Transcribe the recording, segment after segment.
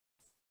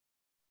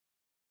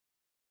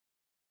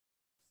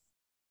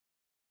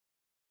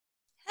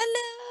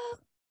Hello.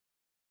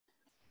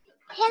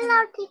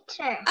 Hello,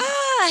 teacher.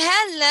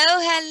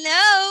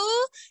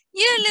 Hello.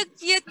 You look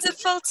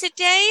beautiful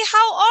today.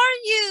 How are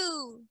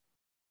you?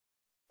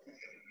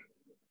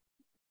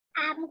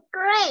 I'm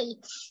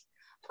great.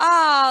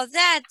 Oh,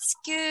 that's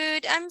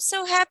good. I'm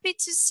so happy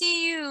to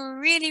see you.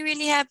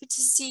 Really happy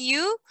to see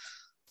you.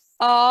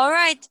 All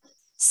right.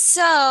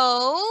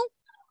 So,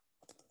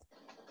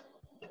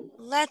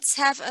 let's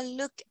have a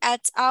look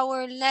at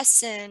our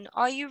lesson.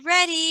 Are you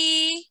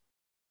ready?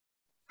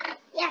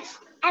 Yes,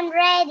 I'm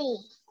ready.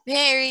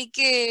 Very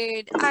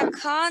good. I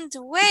can't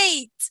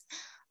wait.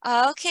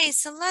 Okay,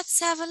 so let's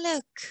have a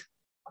look.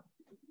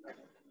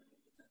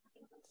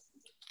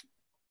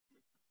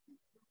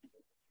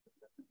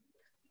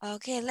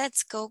 Okay,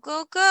 let's go.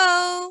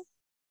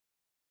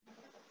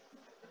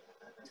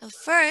 So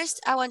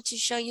first, I want to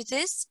show you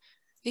this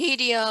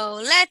video.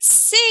 Let's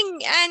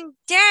sing and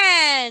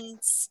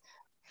dance.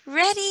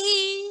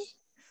 Ready?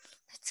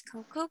 Let's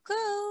go.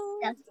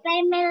 The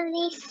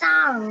family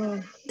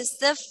song. It's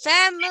the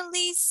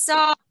family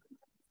song.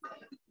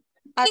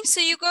 I think so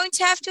you're going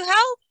to have to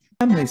help.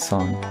 Family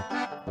song.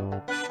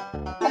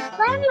 The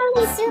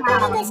family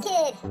song. English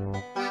kid.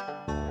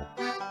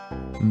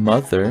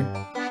 Mother,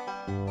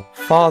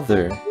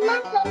 father,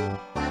 Mother,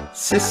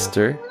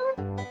 sister,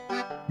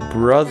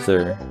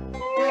 brother,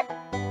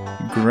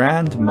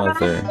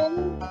 grandmother,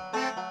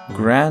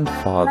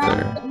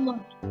 grandfather,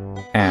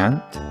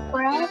 aunt,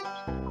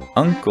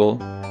 uncle,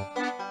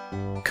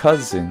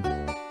 cousin.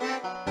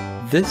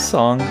 This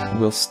song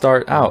will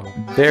start out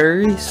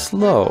very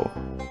slow.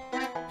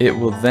 It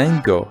will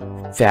then go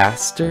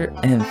faster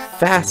and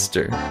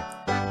faster.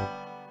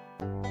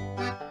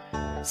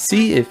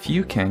 See if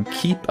you can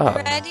keep up.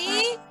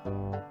 Ready?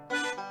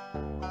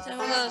 So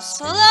we'll go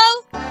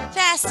slow,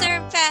 faster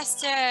and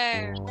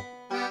faster.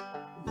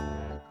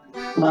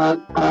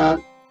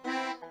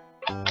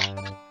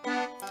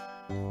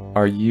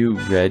 Are you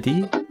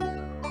ready?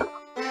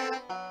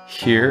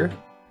 Here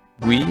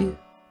we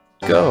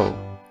go.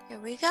 Here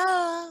we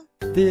go.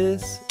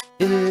 This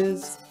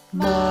is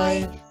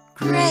my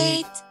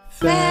Great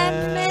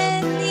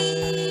family.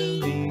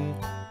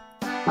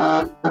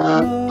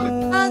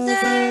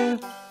 Mother,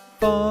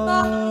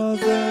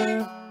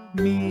 father,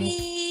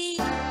 me.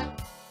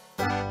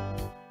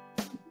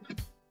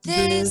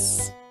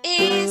 This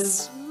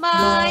is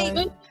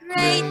my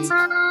great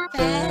family.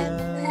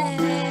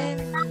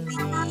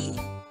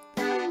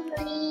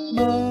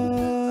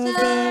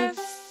 Mother,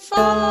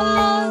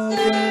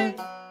 Father,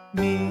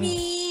 me.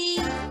 me.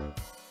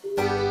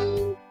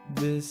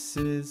 This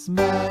is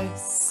my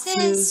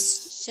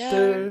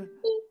Sister,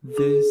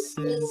 This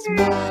is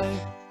my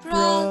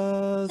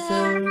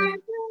brother.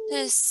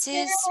 this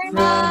is my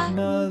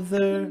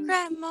Grandmother,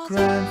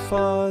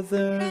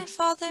 grandmother,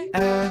 grandfather,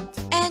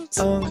 aunt,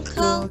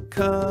 uncle,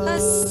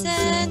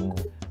 cousin.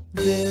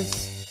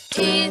 This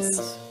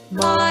is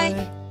my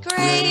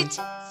great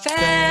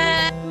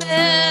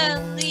family.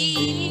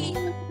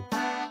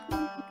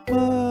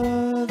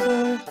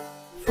 Mother,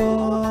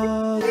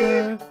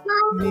 father,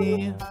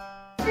 me.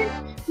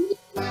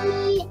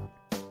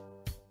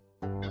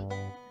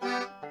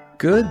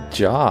 Good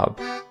job.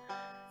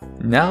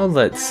 Now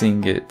let's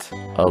sing it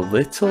a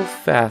little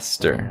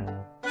faster.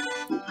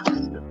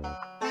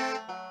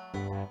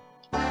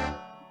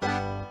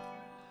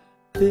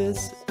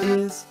 This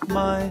is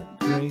my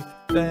great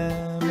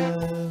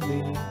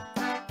family.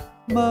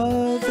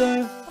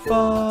 Mother,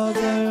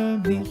 father,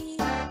 me.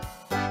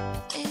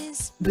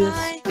 This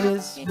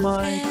is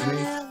my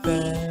great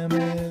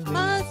family.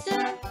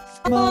 Mother,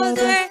 Mother,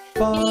 father,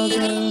 father,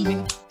 me.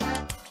 me.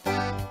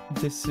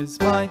 This is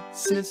my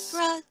sis,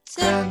 Brother,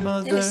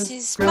 grandmother, this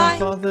is my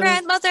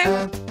grandmother,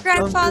 aunt,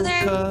 grandfather.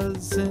 uncle,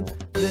 cousin.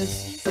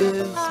 This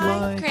is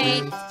my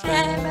great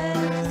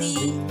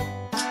family.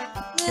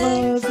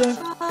 Mother,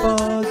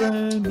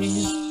 father,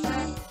 me.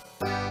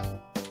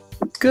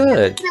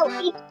 Good.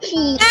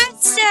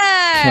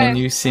 Faster! Can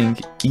you sing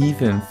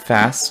even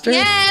faster?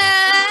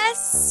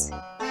 Yes!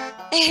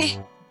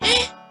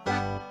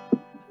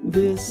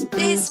 This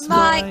is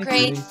my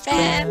great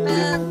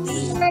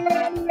family.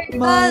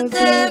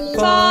 Mother,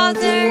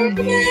 father,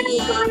 me.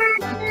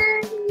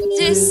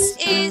 This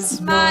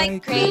is my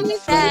great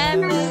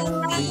family.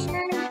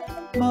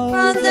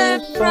 Mother,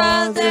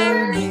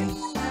 brother, me.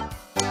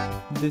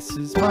 This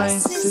is my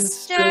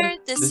sister.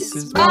 This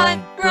is my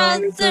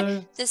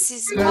brother. This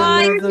is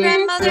my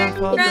grandmother,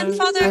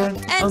 grandfather,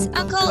 aunt,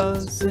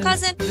 uncle,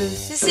 cousin.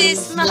 This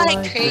is my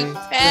great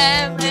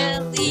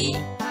family.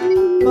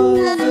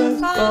 Mother,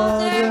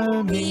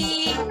 father,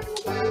 me.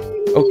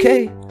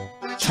 Okay,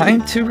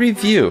 time to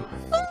review.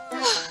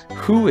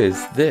 Who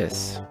is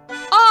this?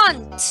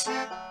 Aunt.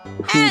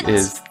 Who Aunt.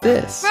 is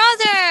this?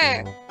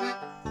 Brother.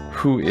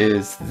 Who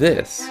is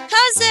this?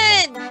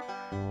 Cousin.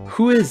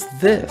 Who is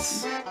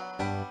this?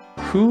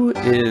 Who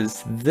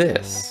is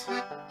this?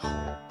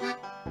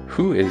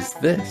 Who is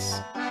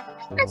this?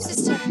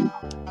 Sister.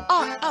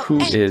 Oh, Who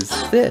and- is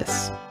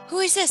this? Who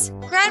is this?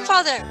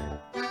 Grandfather.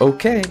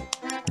 Okay,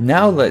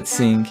 now let's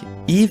sing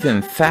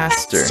even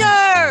faster.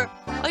 Faster.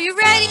 Are you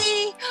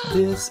ready?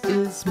 This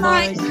is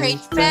My my great great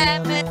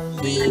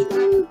family.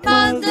 family.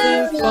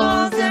 Mother,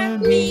 father,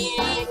 me.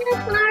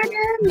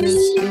 This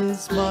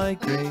is my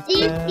great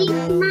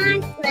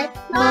family.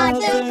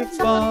 Mother,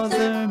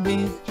 father,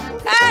 me.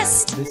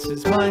 Fast. This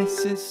is my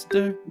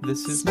sister.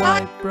 This is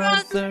my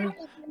brother.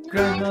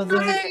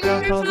 Grandmother,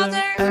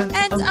 grandfather,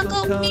 and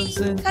uncle,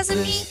 cousin. This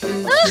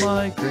is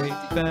my great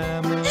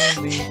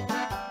family.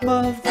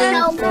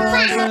 Mother,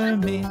 father,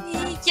 me.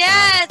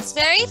 Yeah, it's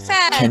very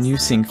fast. Can you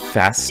sing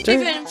faster?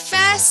 Even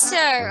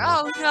faster.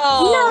 Oh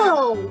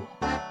no.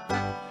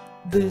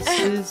 This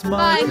is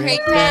My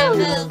great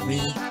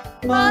family.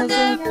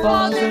 Mother,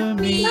 father,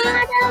 me.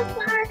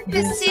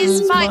 This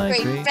is my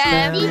great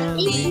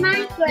family.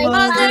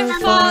 Mother,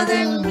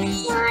 father,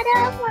 me.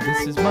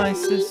 This is my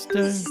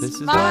sister. This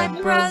is my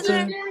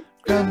brother.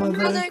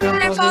 Grandmother,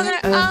 grandfather,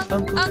 and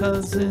uncle,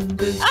 cousin.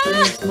 This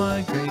is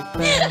my great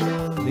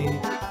family.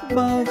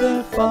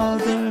 Mother,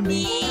 father,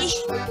 me.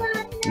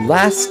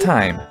 Last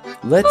time,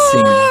 let's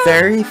sing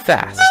very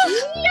fast.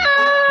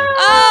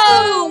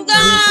 Oh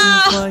This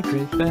is no. my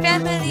great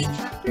family.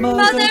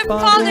 Mother,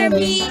 father,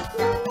 me.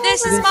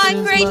 This is my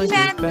great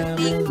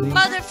family.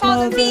 Mother,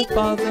 father, me.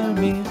 Father,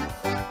 me.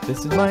 This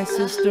is my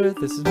sister.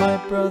 This is my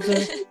brother.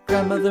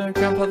 Grandmother,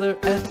 grandfather,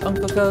 and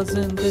uncle,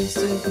 cousin. This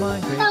is my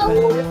great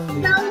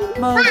family.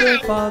 Mother,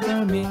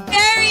 father, me.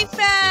 Very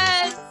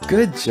fast.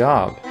 Good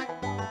job.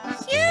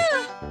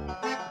 Phew.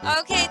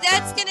 Okay,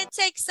 that's gonna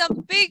take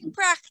some big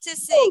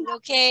practicing.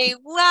 Okay,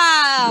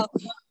 wow.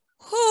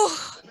 Whew.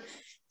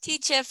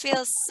 Teacher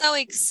feels so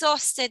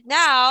exhausted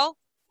now.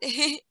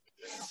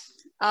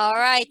 All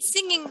right,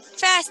 singing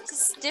fast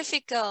is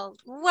difficult.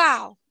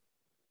 Wow.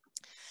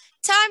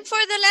 Time for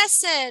the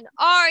lesson.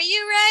 Are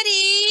you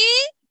ready?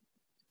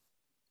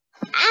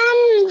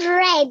 I'm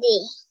ready.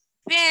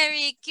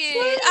 Very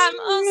good. I'm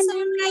also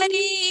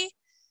ready.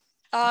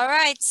 All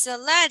right, so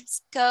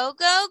let's go,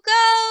 go,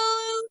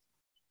 go.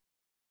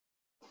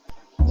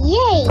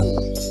 Yay!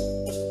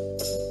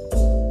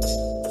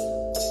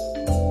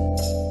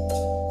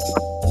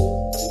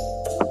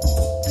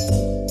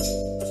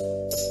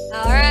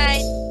 All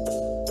right.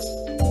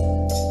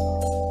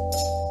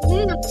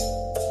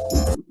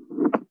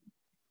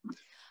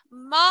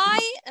 My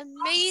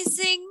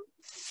Amazing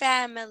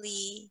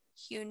Family,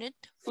 Unit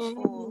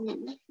 4.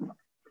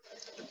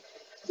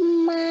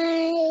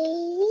 My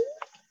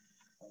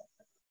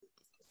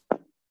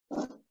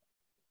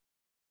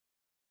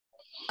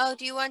Oh,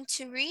 do you want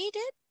to read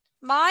it?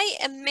 My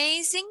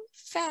Amazing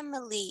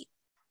Family.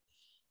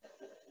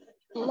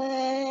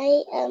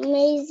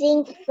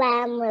 amazing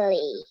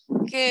family.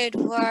 Good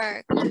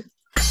work.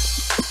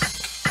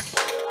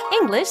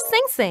 English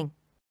Sing.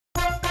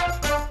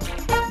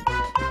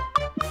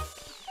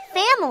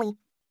 Family.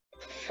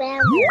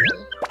 Family.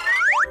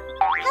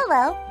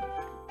 Hello.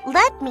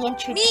 Let me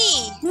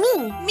introduce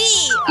Me.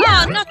 me.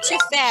 Oh, not too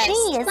fast. She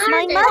is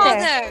my Mother.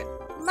 mother.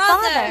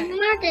 Mother.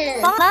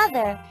 Mother.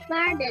 Mother.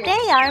 Father.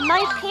 They are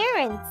my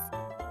parents.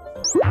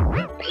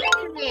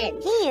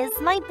 Parents. He is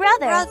my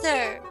brother.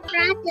 Brother.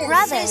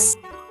 Brother.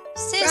 Sister.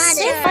 This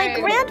is my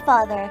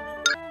grandfather.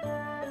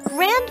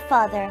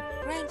 Grandfather.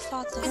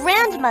 Grandfather.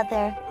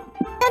 Grandmother.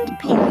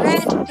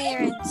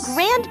 Grandparents.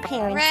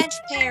 Grandparents.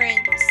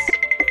 Grandparents.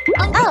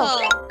 Uncle.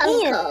 Oh,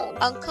 he is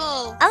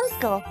Uncle.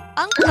 Uncle.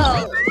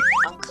 uncle.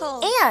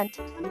 Uncle. Aunt.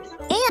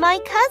 And my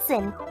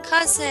cousin.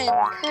 Cousin.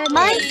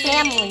 My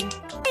family.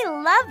 I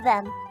love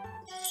them.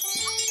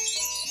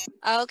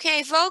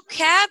 Okay,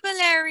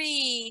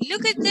 vocabulary.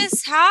 Look at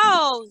this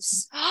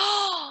house.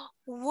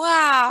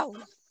 Wow.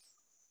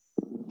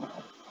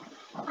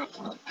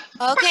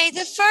 Okay,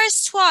 the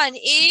first one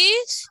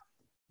is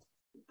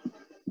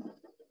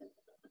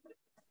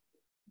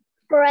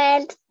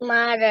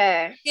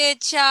Grandmother.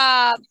 good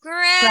job.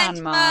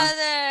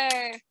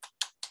 Grandmother.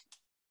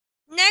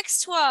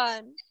 Next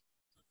one.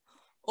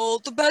 All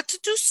the better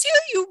to see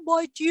you,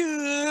 my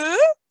dear.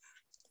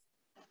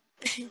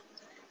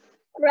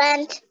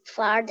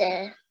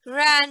 Grandfather.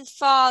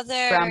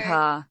 Grandfather.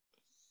 Grandpa.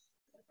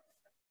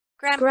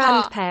 Grandpa.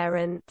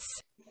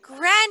 Grandparents.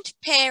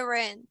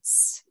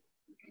 Grandparents.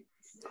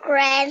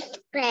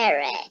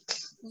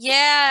 Grandparents.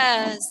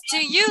 Yes. Do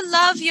you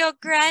love your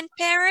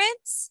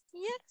grandparents?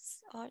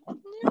 Yes or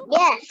no?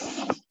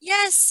 Yes.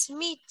 Yes,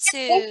 me too.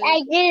 Yes,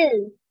 I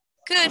do.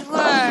 Good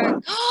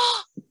work.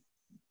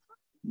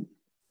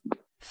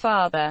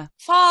 Father.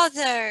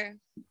 Father.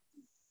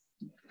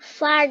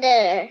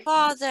 Father.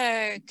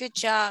 Father. Good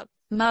job.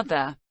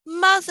 Mother.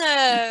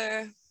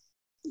 Mother.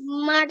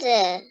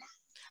 Mother.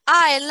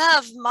 I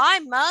love my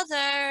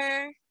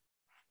mother.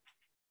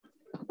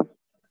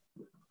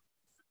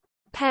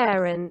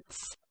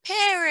 Parents.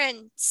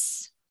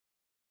 Parents.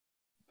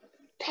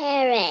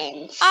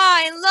 Parents.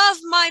 I love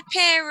my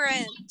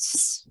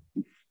parents.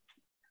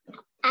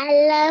 I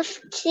love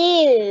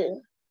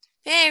too.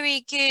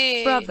 Very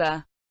good.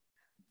 Brother.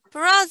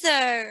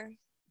 Brother.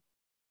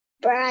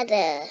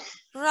 Brother.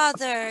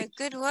 Brother.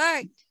 Good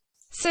work.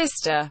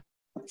 Sister.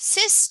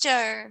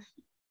 Sister.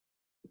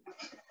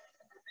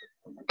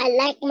 I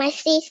like my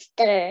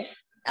sister.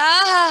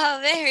 Ah,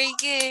 very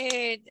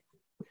good.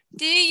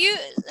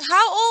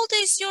 How old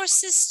is your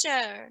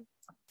sister?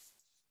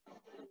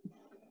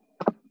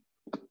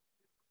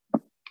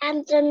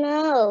 I don't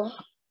know.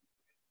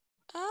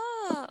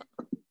 Oh.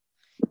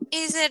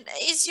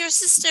 Is your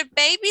sister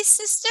baby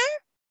sister?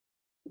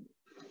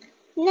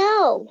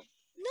 No.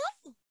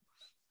 No.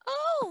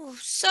 Oh,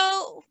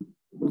 so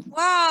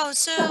wow,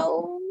 so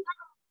So,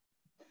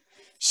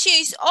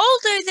 she's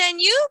older than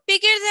you,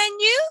 bigger than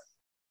you?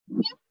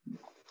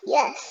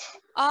 yes.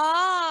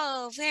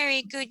 Oh,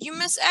 very good. You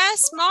must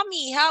ask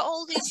mommy, how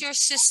old is your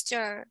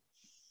sister?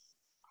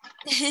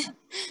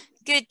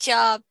 Good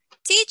job.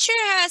 Teacher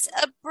has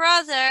a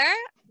brother.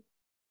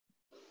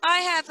 I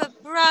have a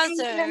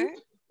brother.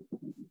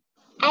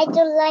 I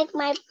don't like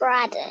my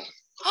brother.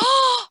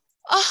 Oh,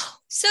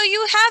 so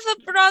you have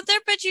a brother,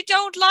 but you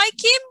don't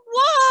like him?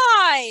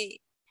 Why?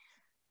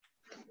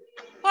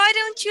 Why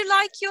don't you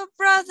like your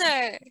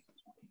brother?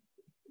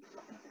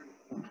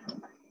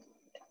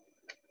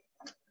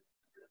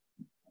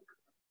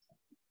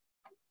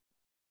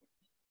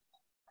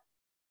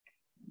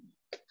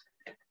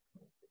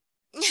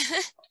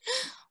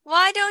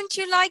 Why don't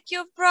you like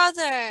your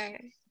brother?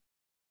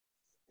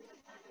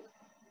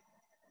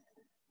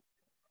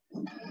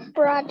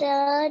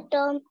 Brother,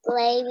 don't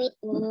play with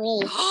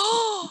me.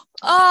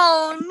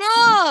 Oh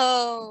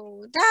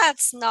no,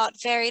 that's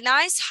not very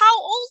nice.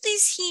 How old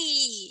is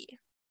he?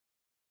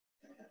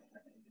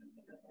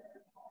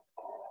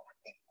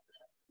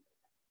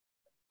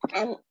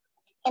 I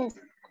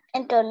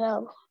don't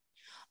know.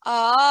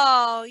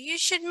 Oh, you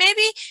should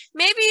maybe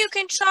you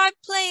can try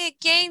play a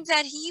game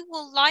that he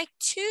will like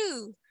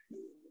too.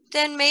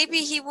 Then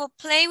maybe he will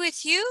play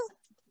with you.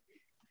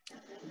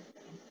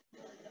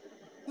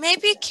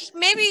 Maybe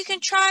you can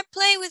try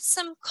play with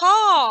some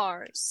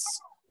cars.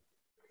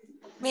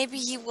 Maybe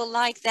he will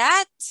like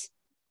that.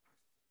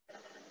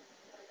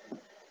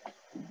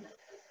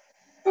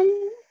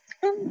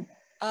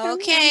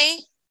 Okay.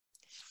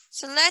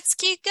 So let's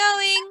keep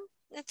going.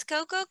 Let's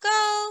go, go,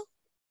 go.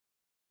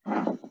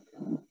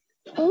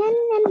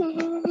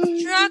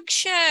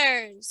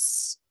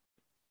 Structures.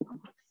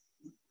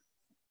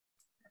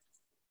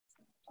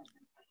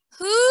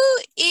 Who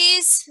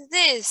is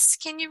this?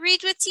 Can you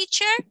read with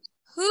teacher?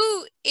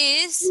 Who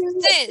is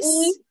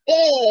this?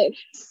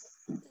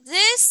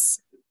 This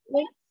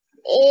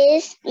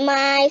is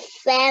my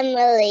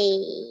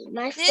family.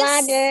 My This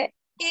father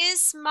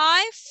is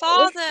my is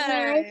father.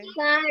 my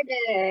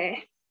father.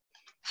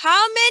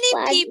 How many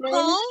Father.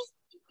 people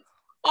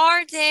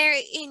are there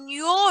in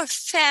your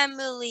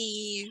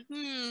family?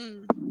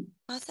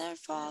 Mother,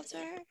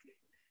 father,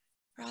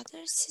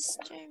 brother,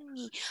 sister,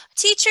 me.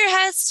 Teacher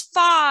has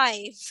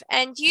 5.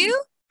 And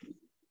you?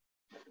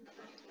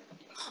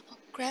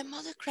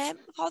 Grandmother,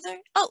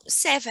 grandfather? Oh,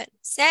 7.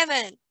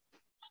 7.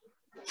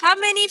 How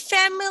many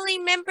family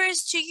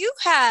members do you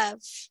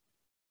have?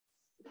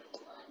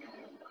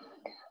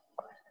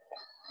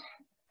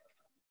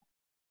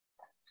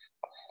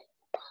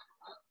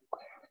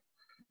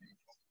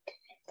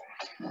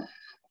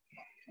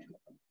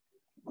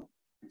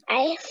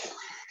 I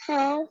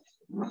have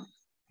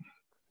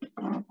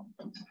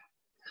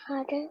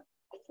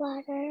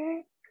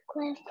father,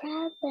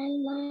 grandpa,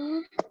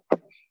 grandma,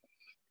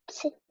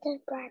 sister,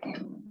 brother.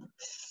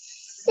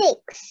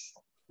 6.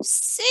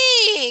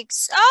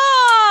 6.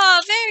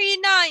 Oh, very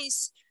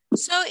nice.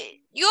 So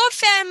your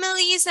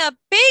family is a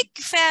big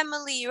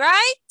family,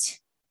 right?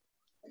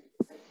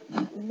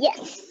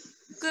 Yes.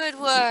 Good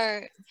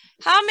work.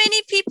 How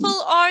many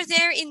people are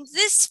there in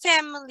this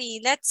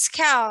family? Let's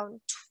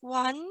count.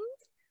 1,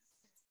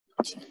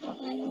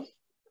 2,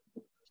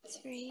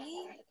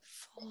 3,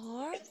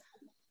 4,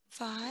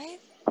 5,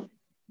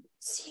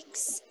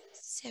 6,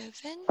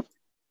 7,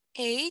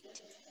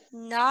 8,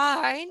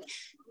 9,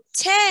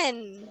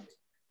 10.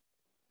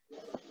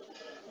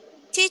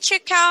 Teacher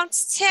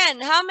counts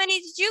 10. How many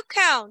did you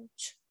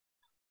count?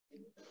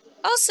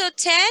 Also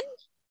 10?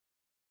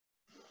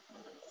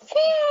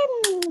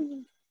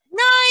 10.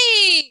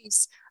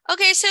 Nice.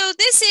 Okay, so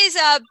this is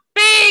a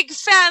big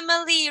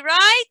family,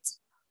 right?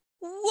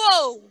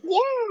 Whoa.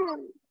 Yeah.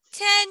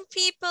 10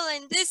 people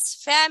in this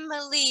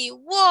family.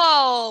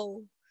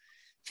 Whoa.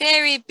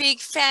 Very big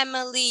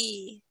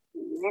family.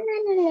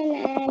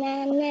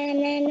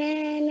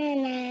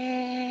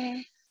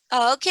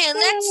 Okay,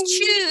 let's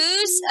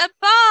choose a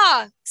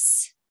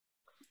box.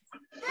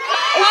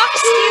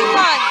 Box do you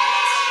want?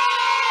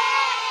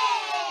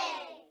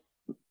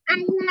 I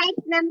like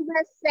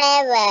number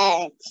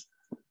 7.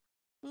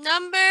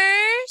 Number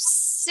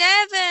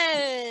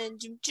 7.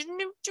 Dum, dum,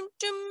 dum, dum,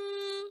 dum.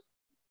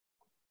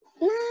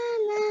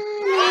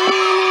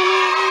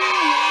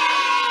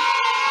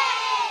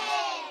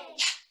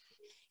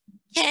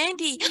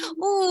 Candy.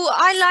 Oh,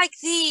 I like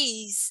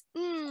these.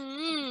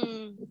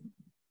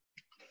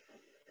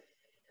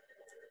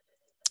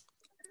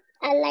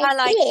 I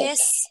like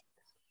this.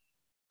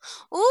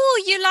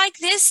 Oh, you like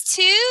this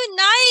too?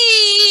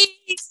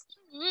 Nice.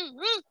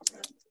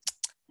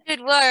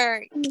 Good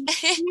work.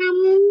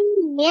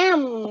 Yum,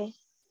 yum.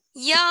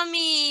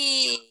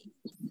 Yummy.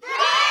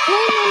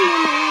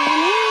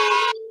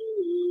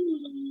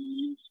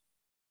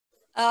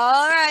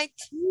 All right.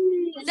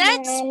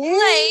 Let's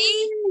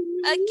play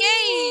a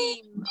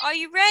game. Are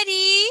you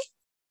ready?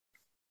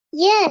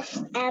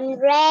 Yes, I'm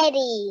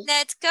ready.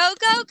 Let's go,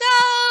 go,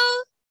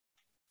 go.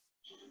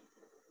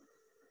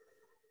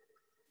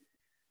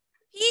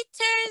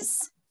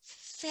 Peter's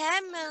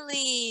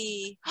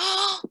family.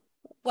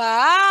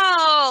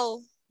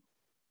 Wow.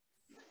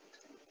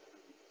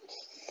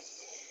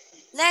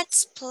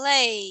 Let's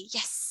play.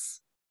 Yes.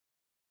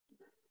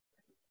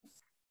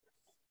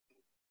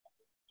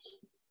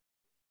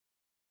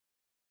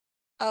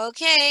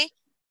 Okay.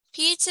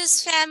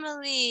 Peter's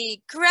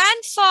family.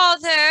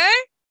 Grandfather.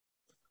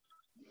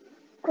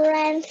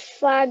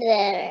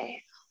 Grandfather.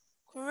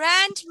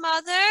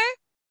 Grandmother.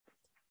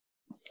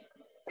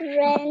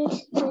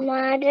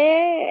 Grandmother.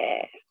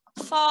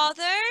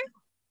 Father.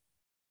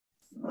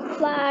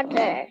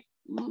 Father.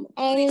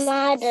 And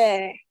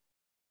mother.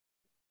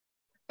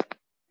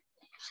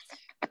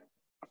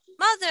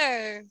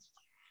 Mother.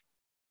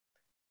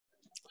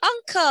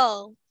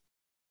 Uncle.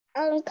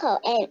 Uncle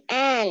and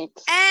aunt.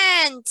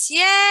 Aunt,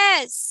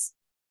 yes.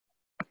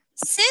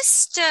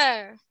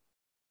 Sister.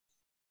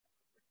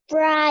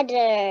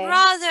 Brother.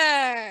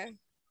 Brother.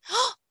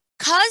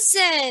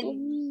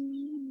 Cousin.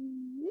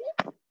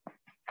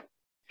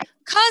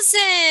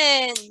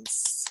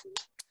 Cousins.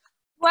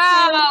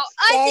 Wow,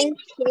 I think,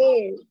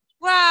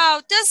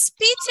 wow, does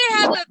Peter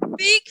have a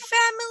big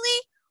family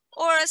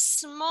or a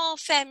small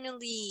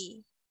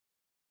family?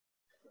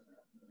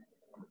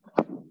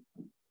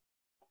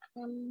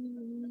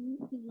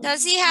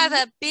 Does he have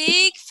a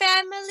big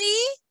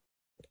family?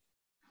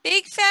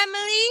 Big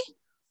family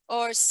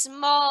or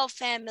small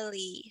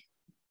family?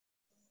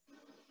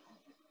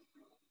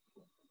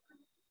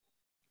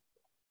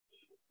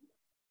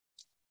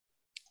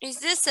 Is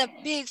this a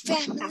big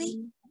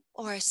family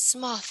or a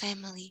small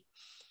family?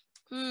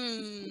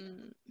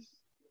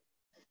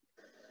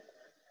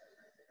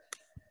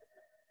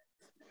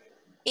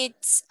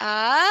 It's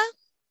a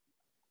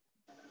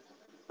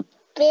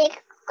big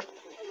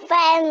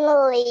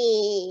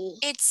family.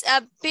 It's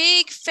a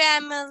big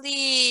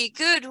family.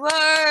 Good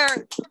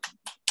work.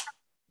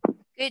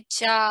 Good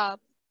job.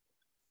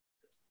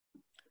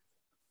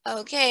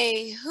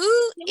 Okay,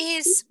 who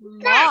is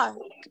Mark?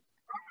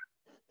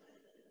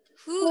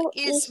 Who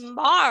is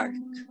Mark?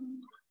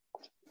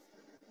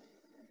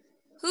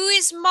 Who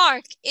is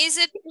Mark? Is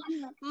it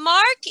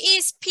Mark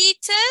is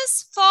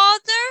Peter's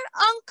father,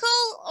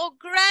 uncle, or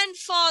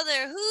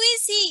grandfather? Who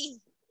is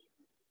he?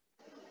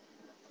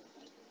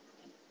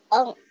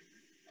 Uncle.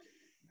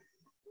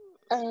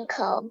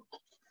 Uncle?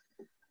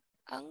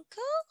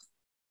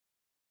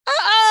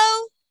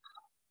 Uh-oh.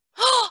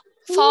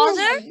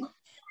 Father?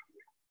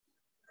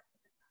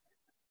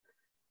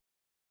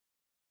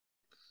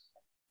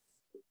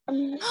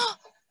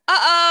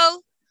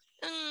 Uh-oh.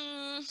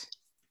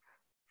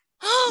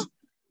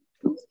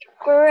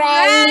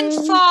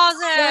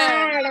 Grandfather.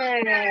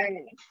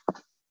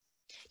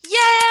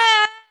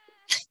 Yeah.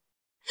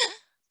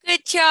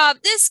 Good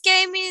job. This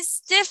game is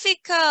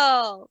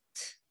difficult.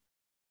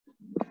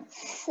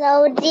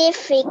 So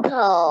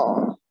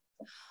difficult.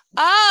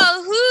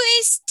 Oh, who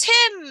is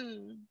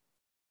Tim?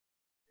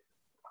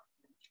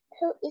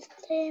 Who is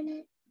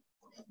Tim?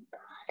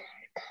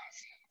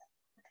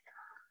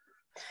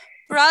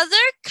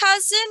 Brother,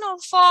 cousin, or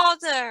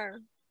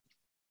father?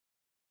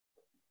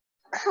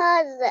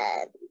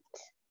 Cousin.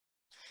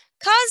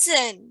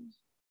 Cousin.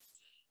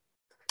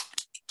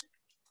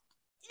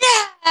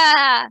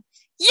 Yeah.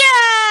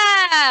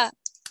 Yeah.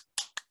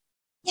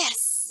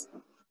 Yes.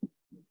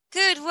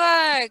 Good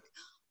work.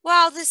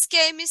 Wow, this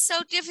game is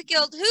so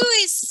difficult. Who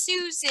is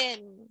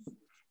Susan?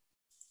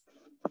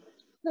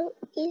 Who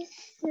is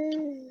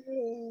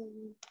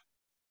Susan?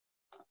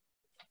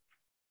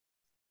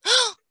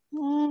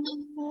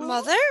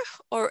 Mother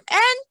or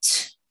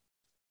aunt?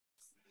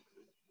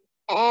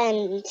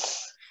 Aunt.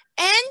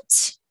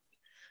 Aunt?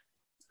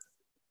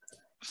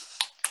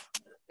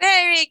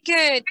 Very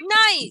good.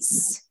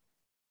 Nice.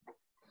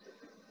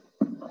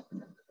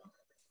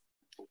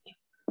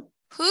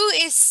 Who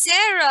is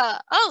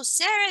Sarah? Oh,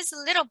 Sarah is a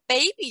little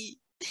baby.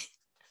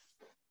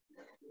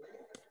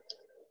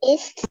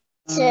 It's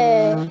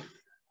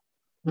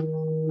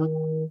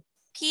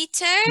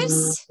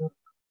Peter's?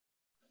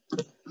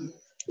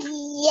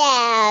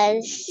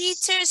 Yes.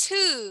 Peter's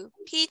who?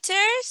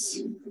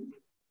 Peter's?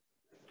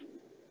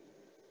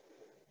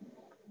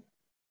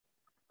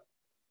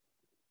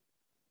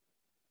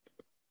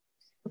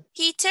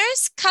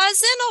 Peter's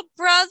cousin or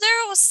brother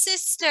or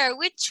sister?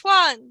 Which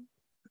one?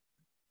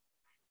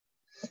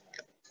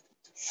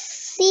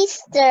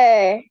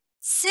 Sister.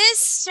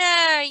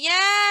 Sister,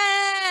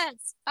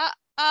 yes.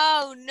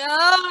 Oh,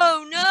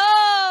 no,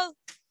 no.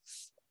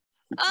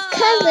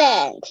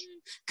 Cousin.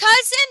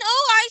 Cousin,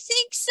 oh, I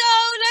think so.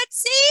 Let's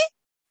see.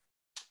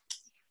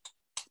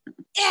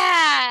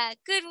 Yeah,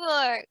 good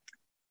work.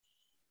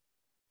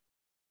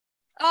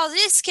 Oh,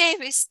 this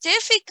game is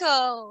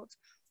difficult.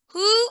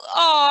 Who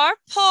are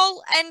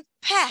Paul and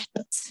Pat?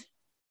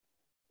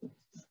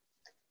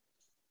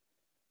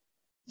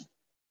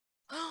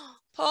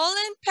 Paul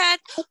and Pat.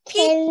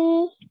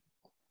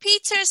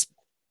 Peter's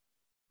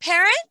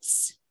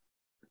parents?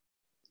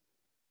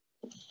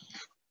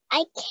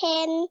 I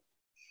can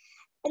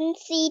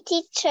see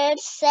teacher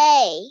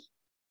say.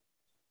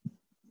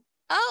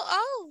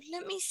 Oh,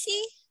 let me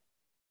see.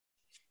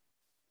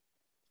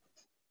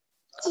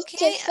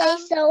 Teacher Okay, say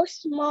so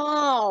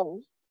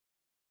small.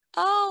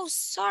 oh,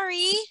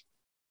 sorry.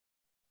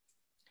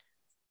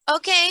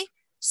 Okay,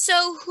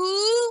 so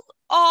who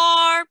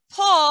are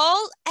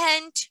Paul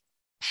and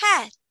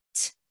Pat?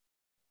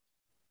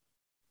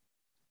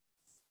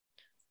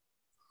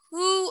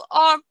 Who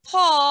are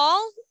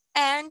Paul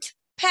and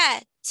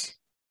Pat?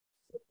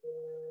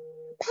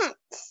 Pat.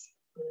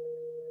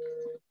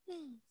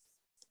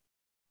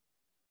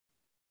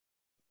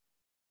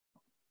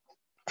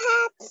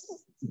 Pat.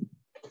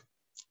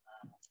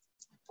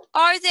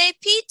 Are they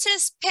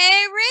Peter's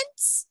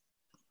parents,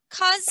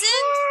 cousins,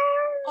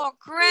 or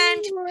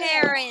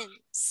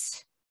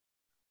grandparents?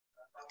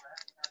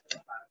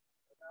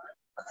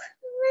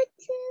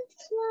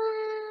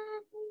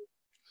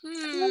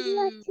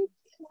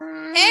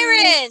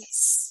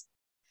 Parents.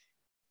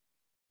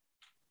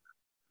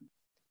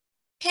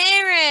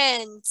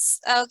 Parents.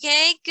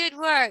 Okay, good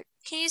work.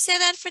 Can you say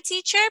that for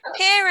teacher?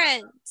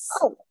 Parents.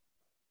 Oh.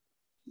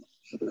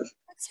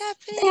 What's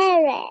happening?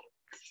 Parents.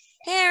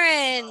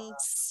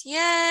 Parents.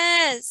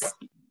 Yes.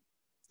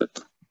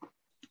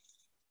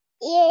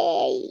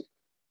 Yay.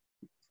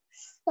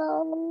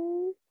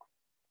 So.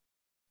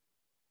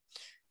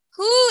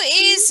 Who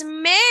is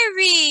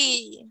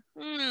Mary?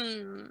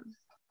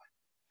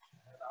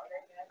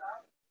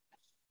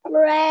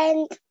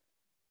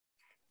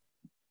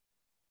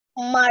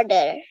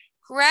 Grandmother.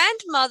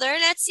 Grandmother.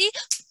 Let's see.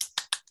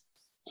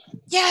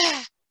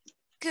 Yeah.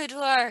 Good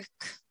work.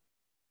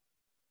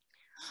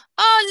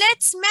 Oh,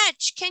 let's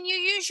match. Can you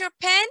use your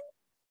pen?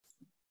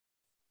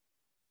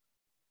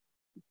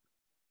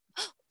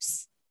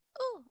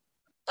 Oh,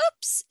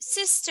 oops.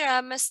 Sister.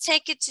 I must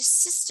take it to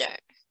sister.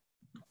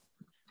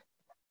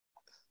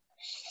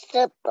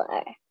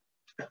 Super.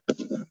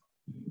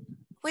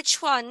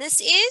 Which one? This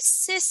is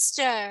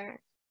sister.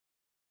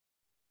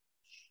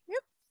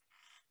 Yep.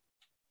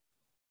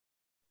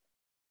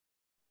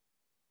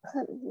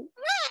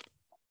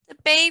 The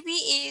baby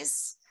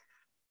is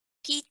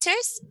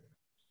Peter's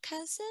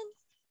cousin.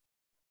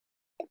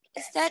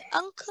 Is that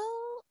uncle?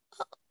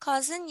 Oh,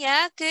 cousin,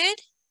 yeah, good.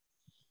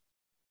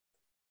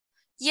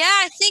 Yeah,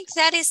 I think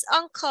that is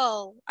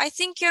uncle. I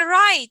think you're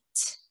right.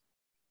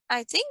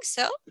 I think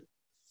so.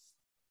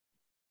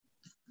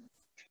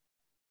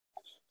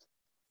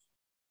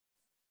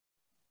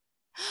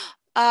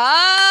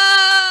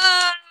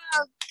 Ah,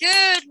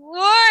 good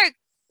work.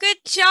 Good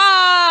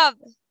job.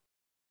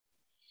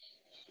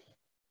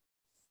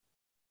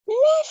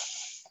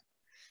 Miss.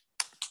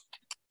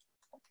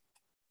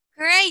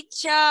 Great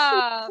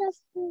job.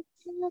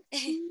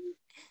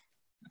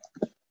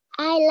 I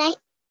like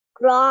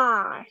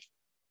drawing.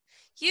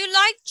 You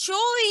like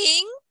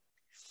drawing?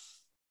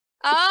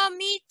 Oh,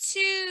 me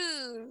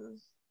too.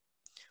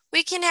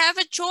 We can have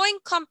a drawing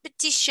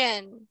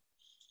competition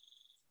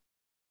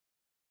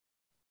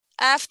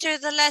after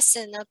the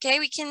lesson, okay?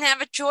 We can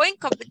have a drawing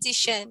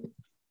competition.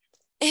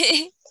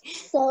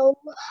 So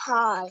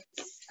hard.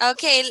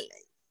 Okay,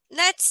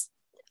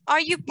 are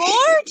you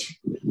bored?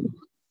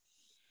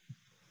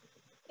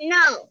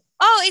 No.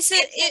 Oh,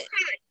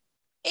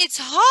 it's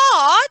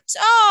hot?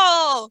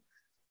 Oh,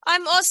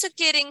 I'm also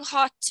getting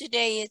hot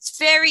today. It's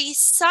very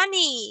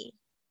sunny.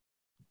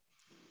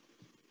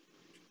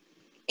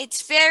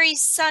 It's very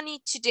sunny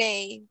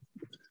today.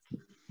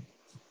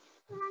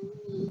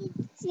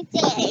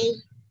 Today.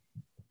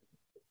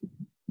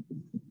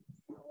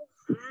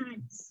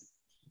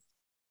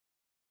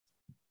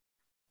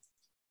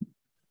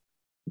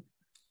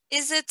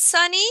 Is it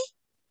sunny?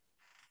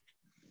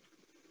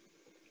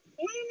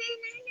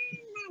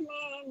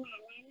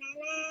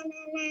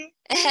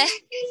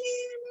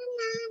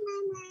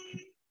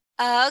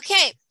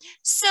 Okay,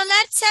 so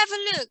let's have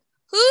a look.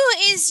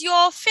 Who is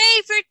your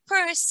favorite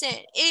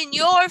person in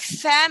your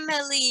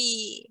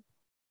family?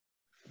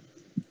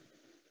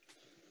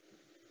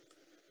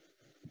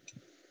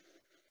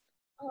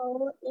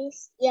 Who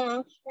is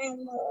your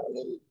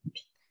family?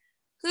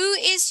 Who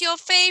is your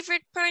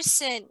favorite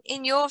person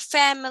in your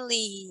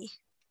family?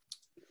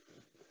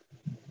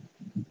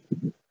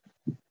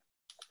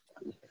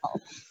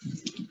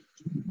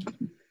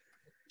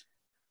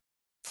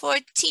 For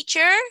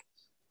teacher,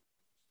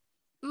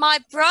 my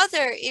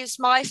brother is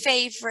my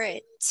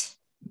favorite.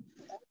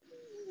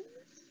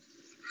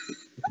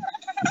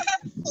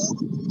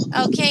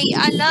 Okay,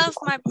 I love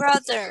my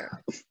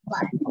brother.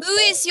 Who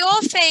is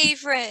your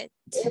favorite?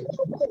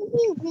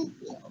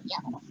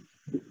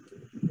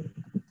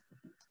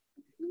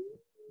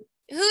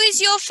 Who is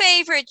your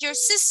favorite? Your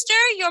sister,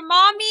 your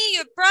mommy,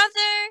 your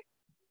brother?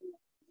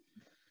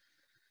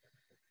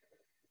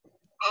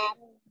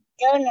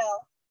 Don't know.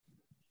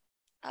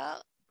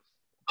 Oh.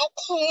 I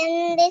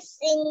can't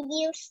listen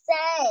you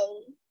say.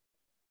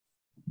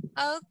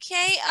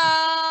 Okay,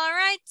 all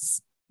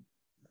right.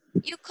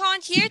 You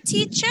can't hear,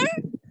 teacher?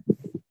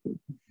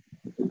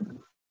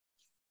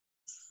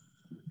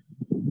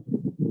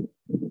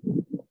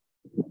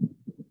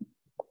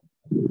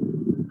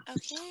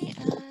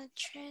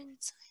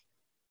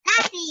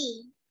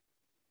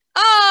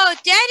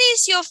 Daddy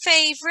is your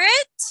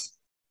favorite?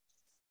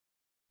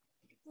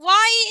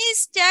 Why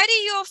is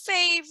Daddy your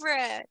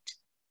favorite?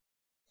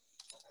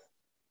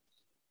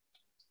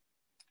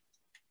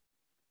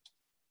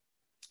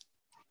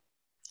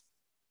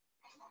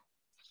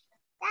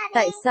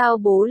 Tại sao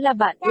bố là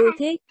bạn yêu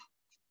thích?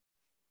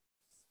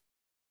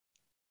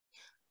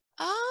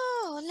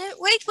 Oh,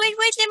 wait,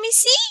 let me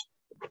see.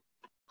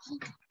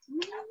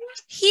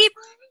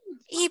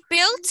 He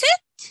built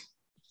it?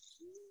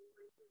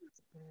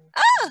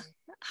 Oh,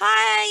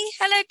 hi,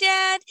 hello,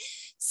 Dad.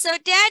 So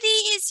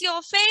Daddy is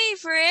your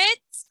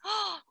favorite?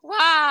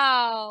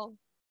 Wow,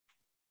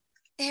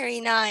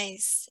 very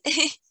nice.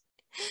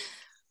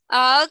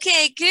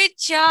 Okay, good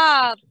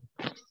job.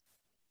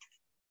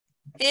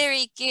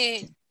 Very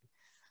good.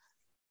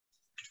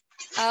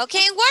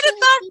 Okay, what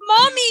about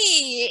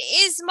Mommy?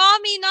 Is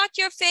Mommy not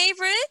your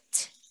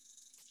favorite?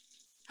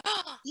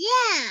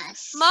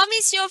 Yes.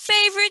 Mommy's your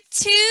favorite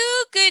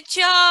too? Good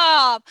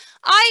job.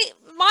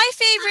 My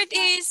favorite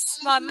is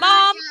my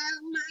mom.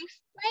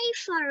 My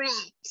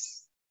favorite.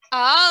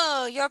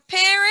 Oh, your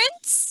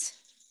parents?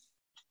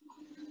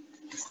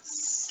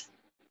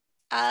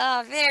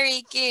 Ah,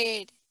 very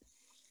good.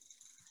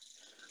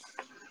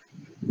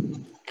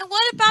 And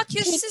what about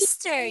your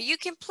sister? You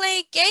can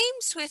play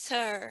games with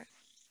her.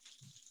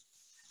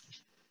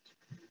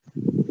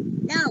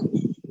 No.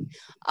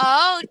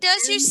 Oh,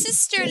 does your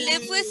sister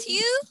live with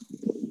you?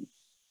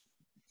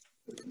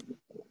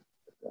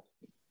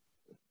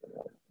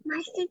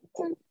 My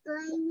sister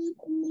play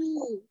with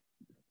me.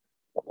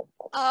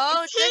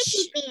 Oh,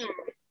 Teddy bear.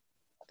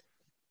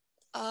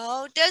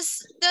 Oh,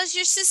 does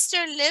your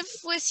sister live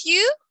with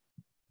you?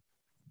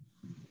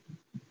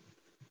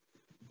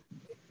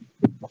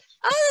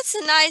 Oh, that's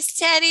a nice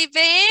teddy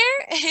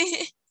bear.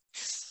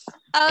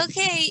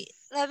 Okay,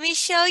 let me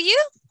show you.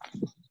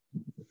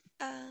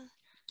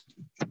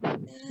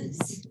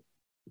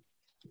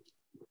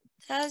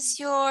 Does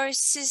your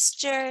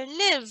sister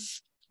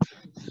live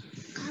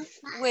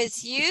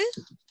with you?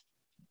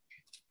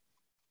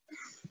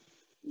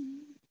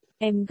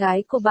 Em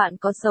gái của bạn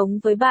có sống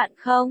với bạn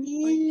không?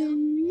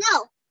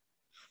 No.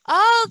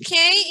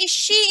 Okay, is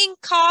she in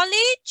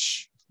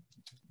college?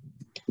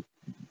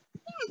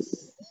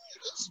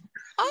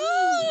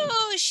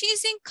 Oh,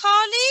 she's in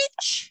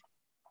college?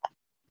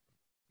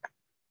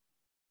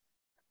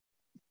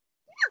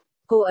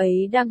 Cô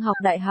ấy đang học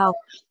đại học.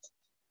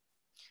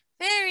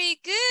 Very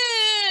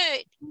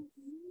good.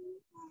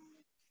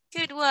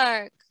 Good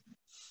work.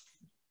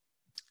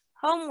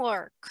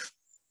 Homework.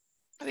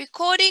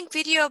 Recording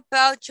video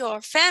about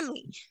your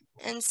family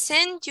and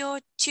send to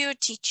your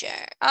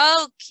teacher.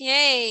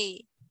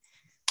 Okay.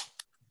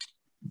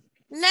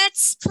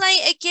 Let's play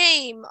a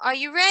game. Are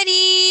you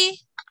ready?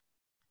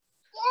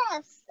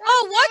 Yes.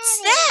 Oh,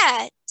 what's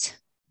that?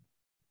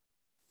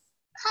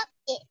 Cut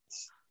it.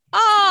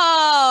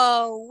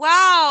 Oh,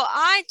 wow.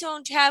 I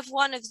don't have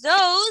one of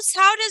those.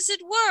 How does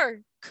it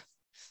work?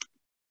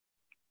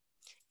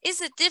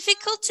 Is it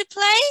difficult to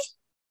play?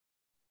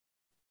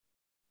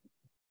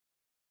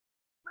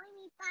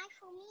 Mommy, buy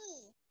for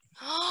me.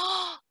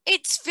 Oh,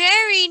 it's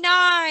very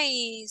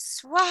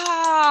nice.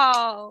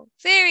 Wow.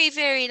 Very,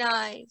 very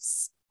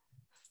nice.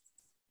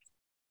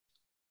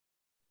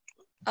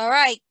 All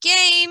right,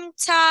 game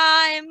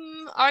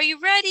time. Are you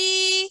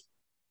ready?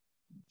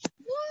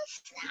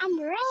 Yes, I'm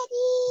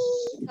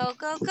ready. Go,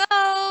 go,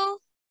 go.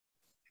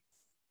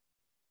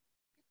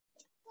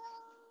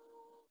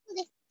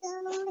 Let's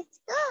go. Let's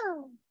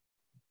go.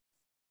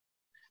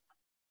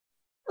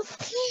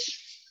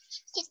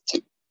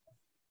 Okay.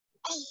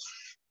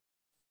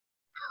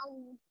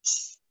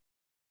 Ouch.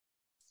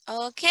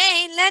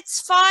 Okay,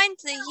 let's find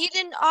the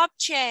hidden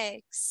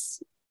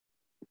objects.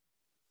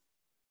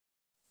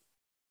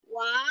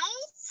 Why?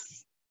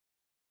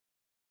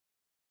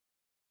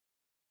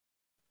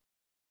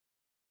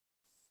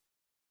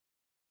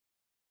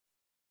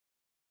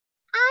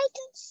 I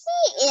don't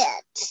see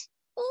it.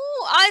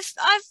 Oh,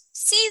 I've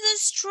see the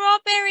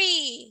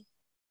strawberry.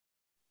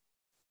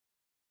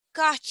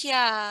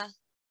 Gotcha.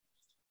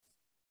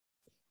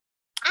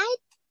 I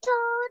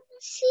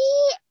don't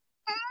see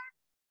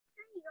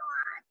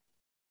anyone.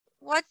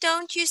 What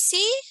don't you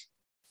see?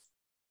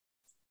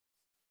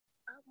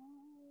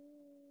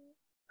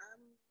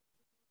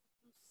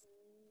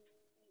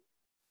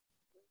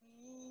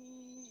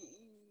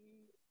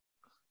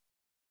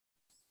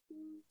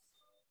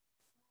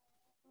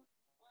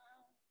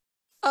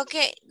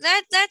 Okay,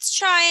 let's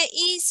try an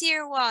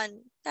easier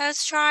one.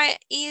 Let's try an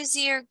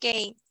easier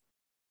game.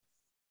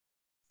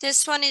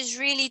 This one is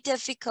really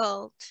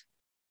difficult.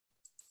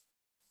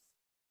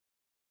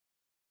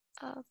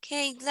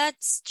 Okay,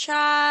 let's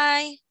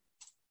try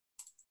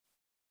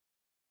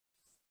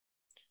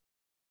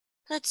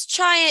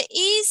an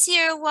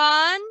easier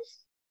one.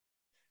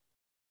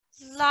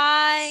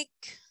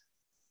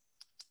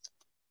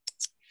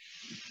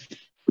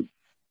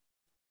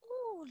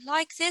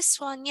 Like this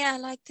one. Yeah,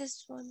 like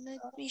this one. Let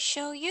me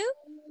show you.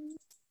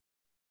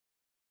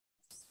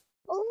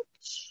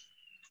 Oops.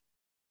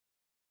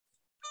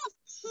 I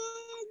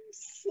can't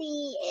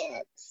see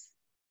it.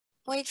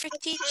 Wait for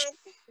teacher.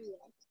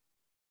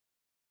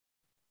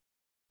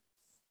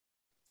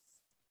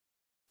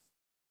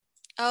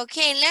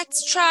 Okay,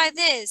 let's try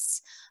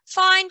this.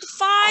 Find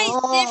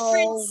 5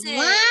 differences.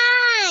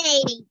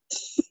 Right.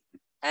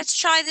 Let's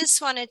try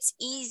this one. It's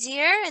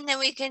easier, and then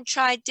we can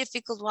try a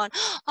difficult one.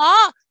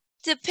 Ah,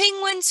 the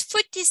penguin's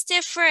foot is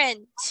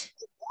different.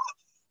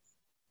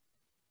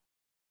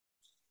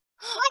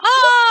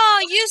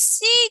 Oh, you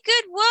see,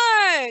 good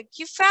work.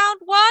 You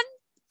found one?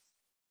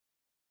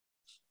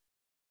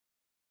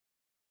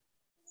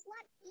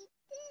 What is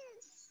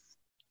this?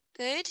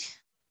 Good.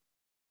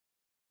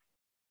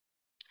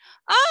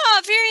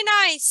 Oh, very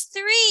nice.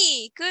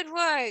 3. Good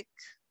work.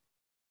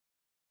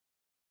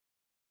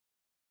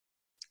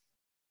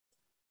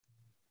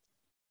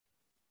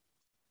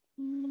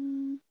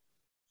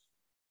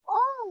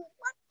 Oh,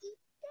 what is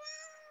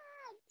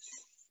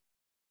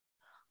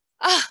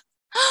that? Ah,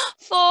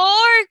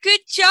 4.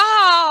 Good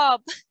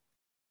job.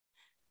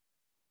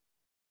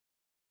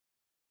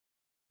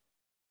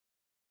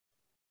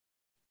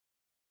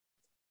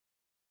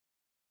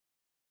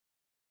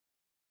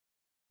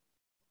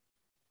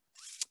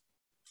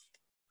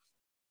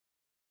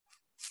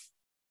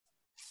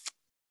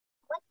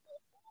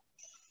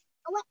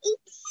 What is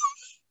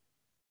this?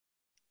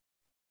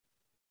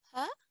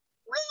 Huh?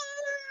 Where?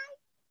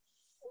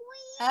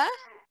 Huh?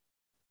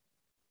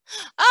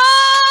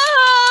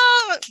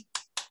 Oh!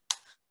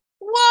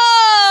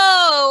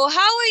 Whoa!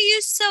 How are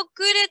you so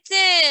good at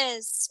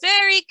this?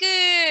 Very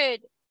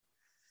good.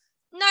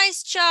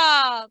 Nice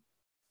job.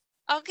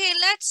 Okay,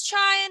 let's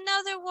try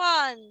another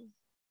one.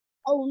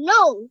 Oh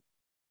no.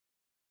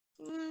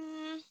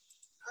 Mm,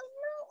 Oh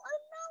no. Oh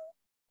no.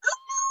 Oh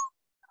no.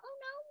 Oh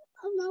no.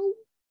 Oh no.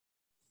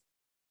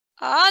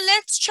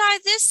 let's try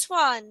this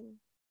one.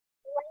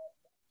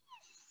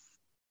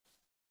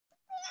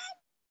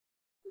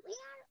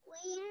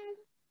 Where?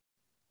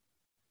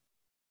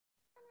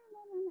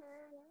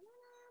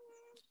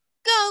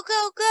 Go,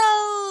 go,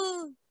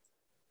 go!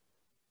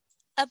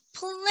 A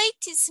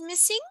plate is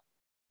missing.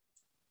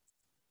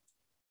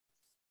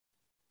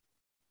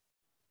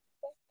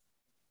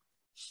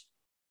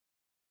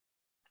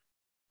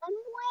 And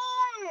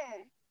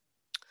where?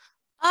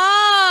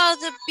 Oh,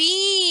 the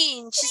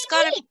bean.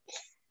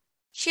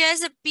 She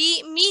has a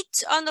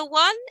meat on the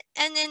one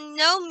and then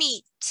no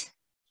meat.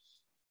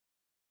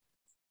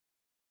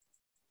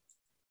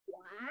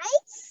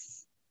 What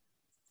is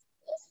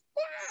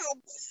that?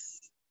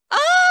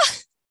 Ah,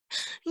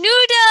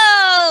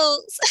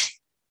 noodles.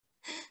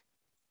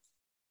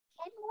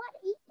 And what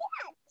is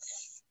that?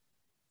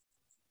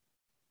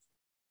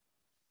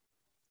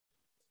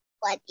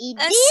 What is A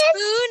this?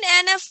 spoon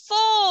and a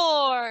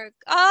fork.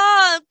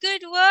 Oh,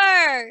 good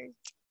work.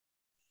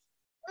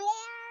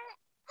 Where?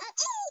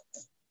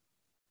 8.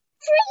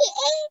 3,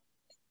 8.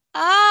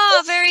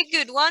 Ah, very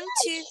good. 1,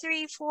 2,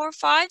 3, 4,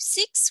 5,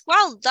 6.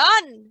 Well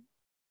done.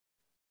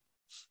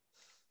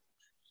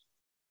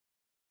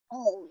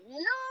 Oh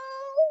no.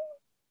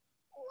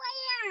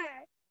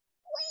 Where?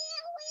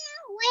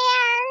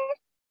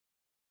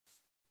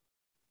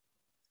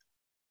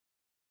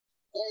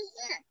 Is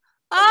it?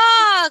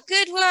 Ah,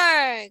 good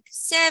work.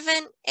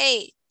 7,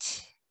 8.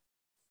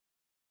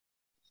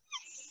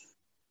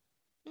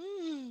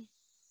 Mm.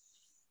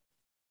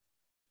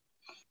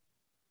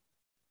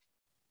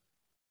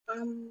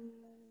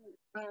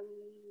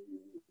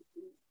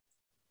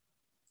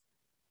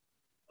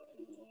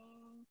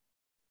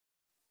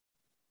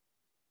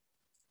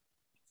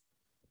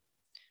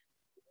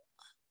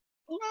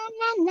 Na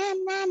na na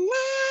na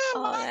na.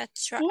 Oh,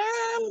 that's right. Na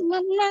na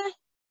na.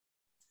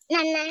 Na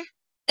na.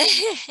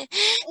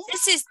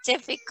 This is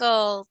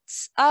difficult.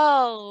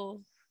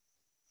 Oh.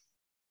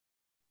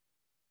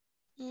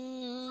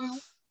 Mm.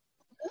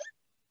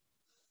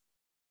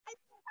 I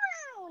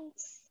found.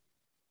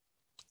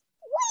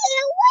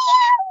 Where?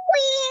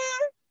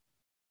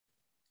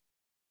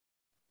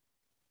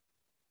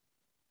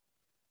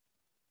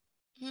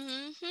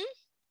 Mm-hmm.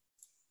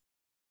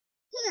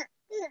 Here.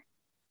 Here.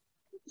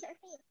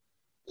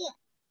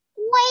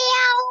 Where?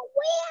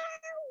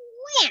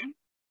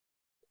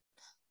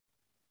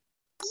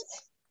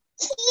 It's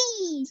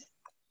cheese.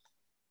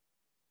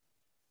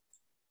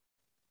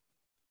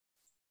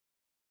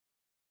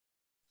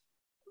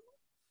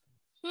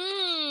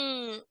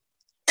 Hmm.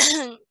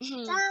 Down.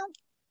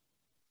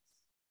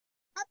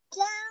 Up,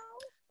 down.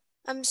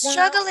 I'm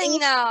struggling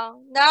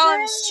now. Now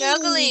I'm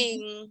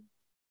struggling.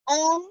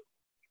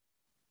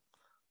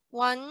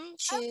 1,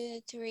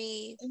 2,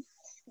 3,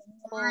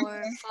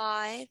 4,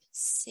 5,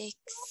 6.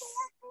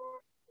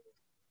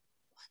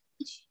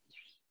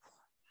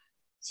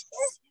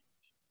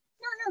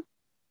 1,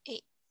 2, 3, 4, 5, 6, 7,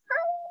 8.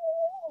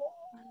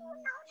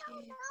 1, 2,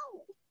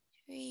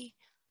 3,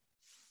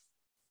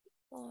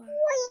 4,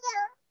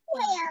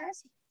 5,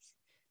 6,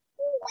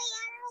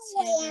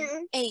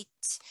 7, 8.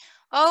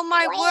 Oh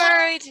my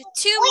word!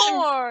 2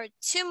 more.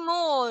 2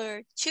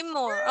 more. 2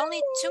 more.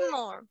 Only 2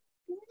 more.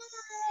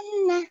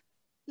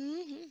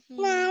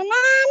 Mm-hmm.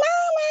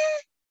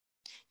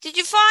 Did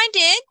you find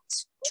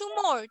it? 2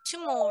 more. 2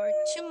 more.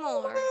 2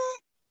 more.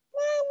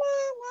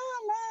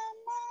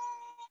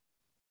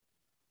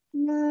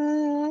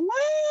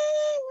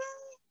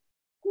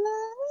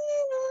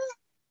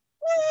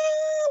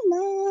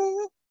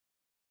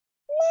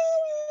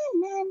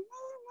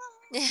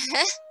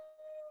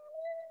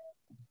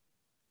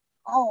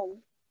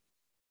 Oh.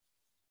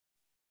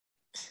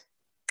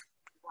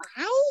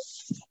 Why?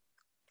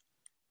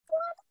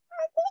 What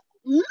are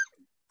they?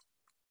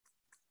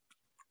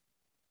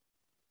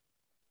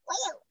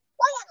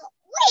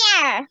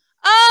 Where?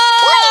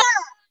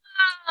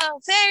 Oh,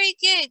 very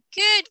good.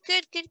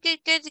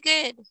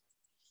 Good.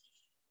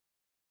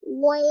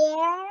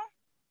 Where?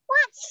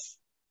 What?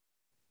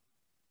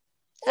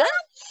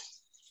 Huh?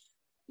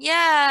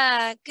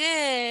 Yeah,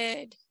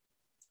 good.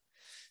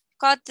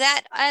 Got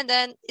that. And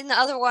then in the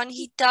other one,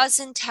 he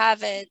doesn't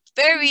have it.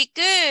 Very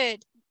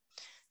good.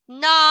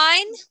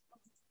 9.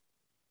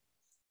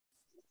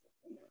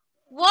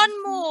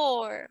 One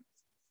more.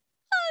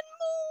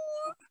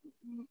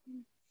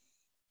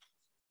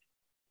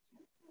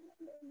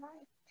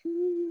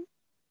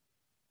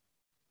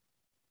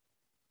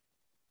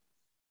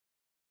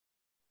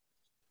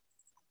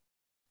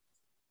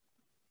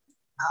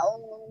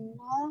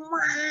 Oh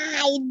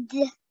my.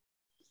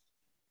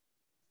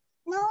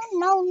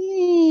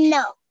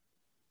 No.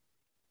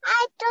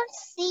 I don't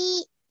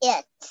see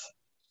it.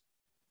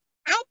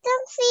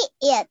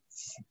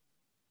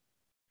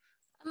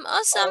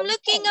 I'm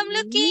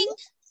looking.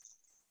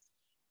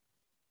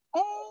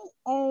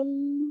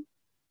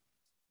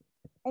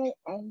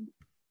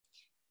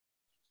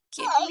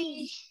 Give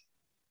me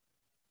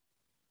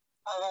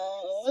a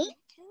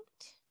second.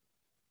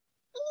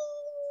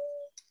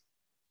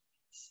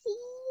 C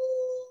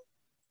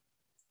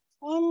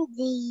and D.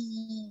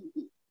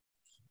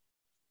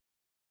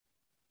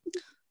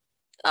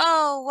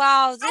 Oh,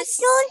 wow. I don't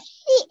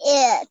see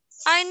it.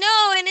 I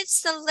know, and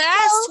it's the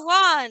last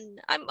one.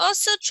 I'm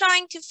also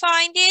trying to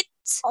find it.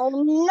 Oh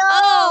no.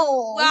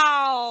 Oh,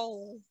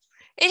 wow.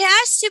 It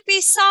has to be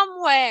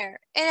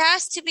somewhere. It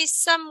has to be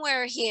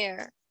somewhere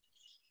here.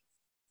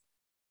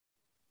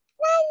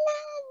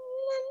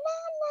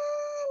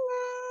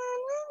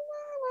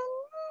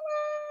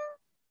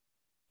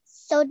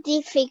 So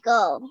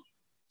difficult.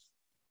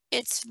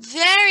 It's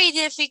very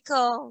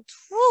difficult.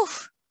 Whew.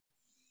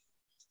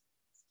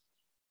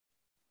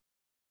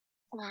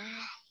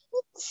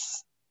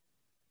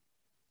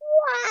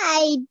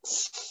 White.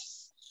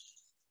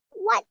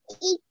 What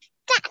is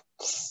that?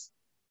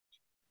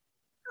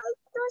 I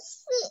don't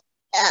see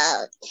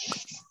it.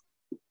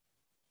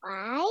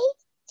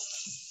 White.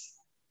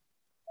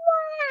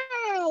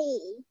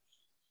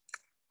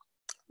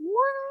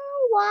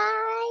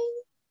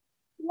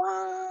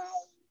 Why?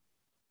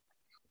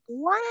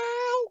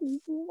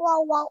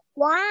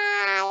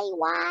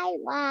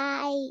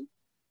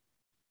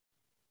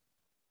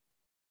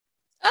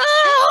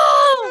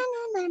 Oh,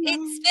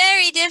 it's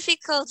very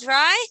difficult,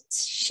 right?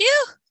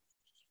 Phew.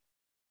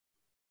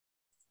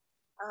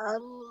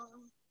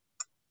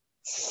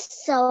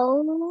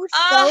 So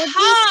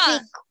Aha.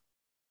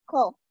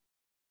 difficult.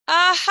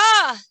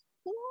 Aha.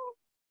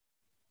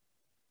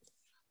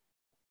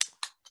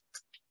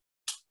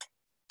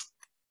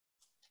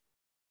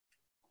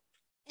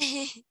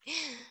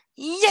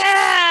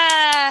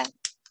 Yeah.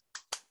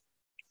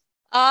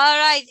 All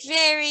right,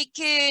 very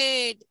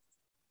good.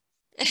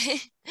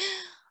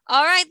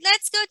 All right,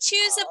 let's go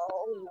choose a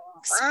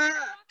box. What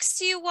box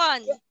do you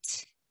want?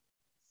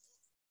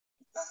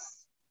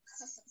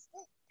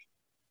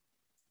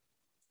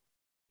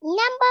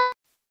 Number.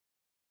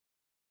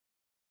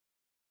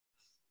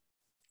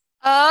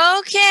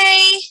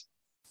 Okay.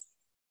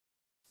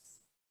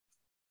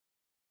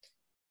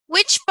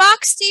 Which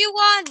box do you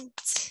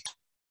want?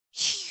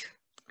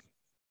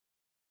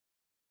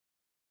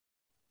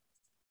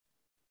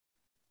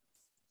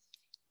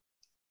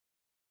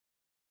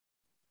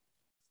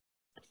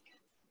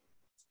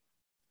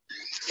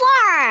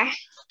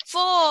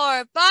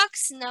 4.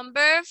 Box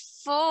number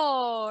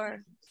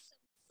 4.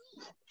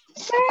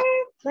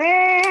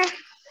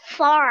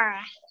 4.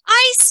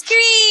 Ice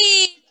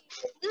cream.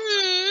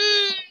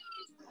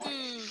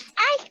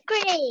 Ice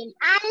cream.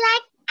 I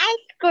like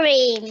ice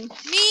cream.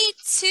 Me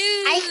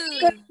too. Ice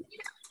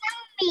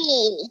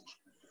cream.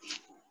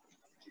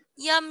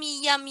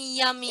 Yummy.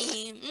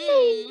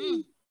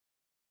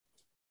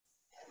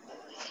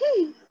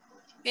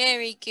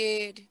 Very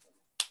good.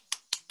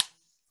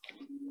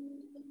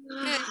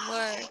 Good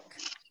work.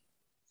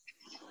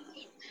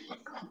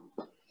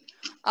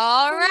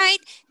 All right.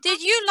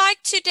 Did you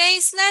like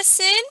today's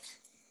lesson?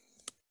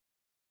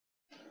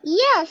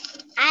 Yes,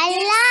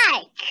 I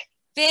like.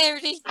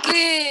 Very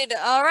good.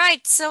 All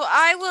right. So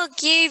I will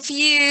give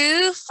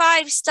you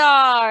 5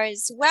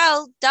 stars.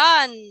 Well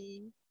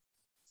done.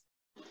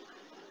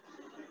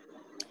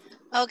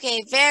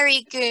 Okay,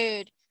 very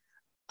good.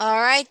 All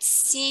right.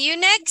 See you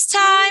next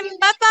time.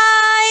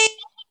 Bye-bye.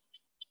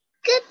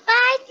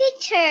 Goodbye,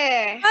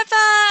 teacher.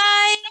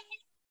 Bye-bye.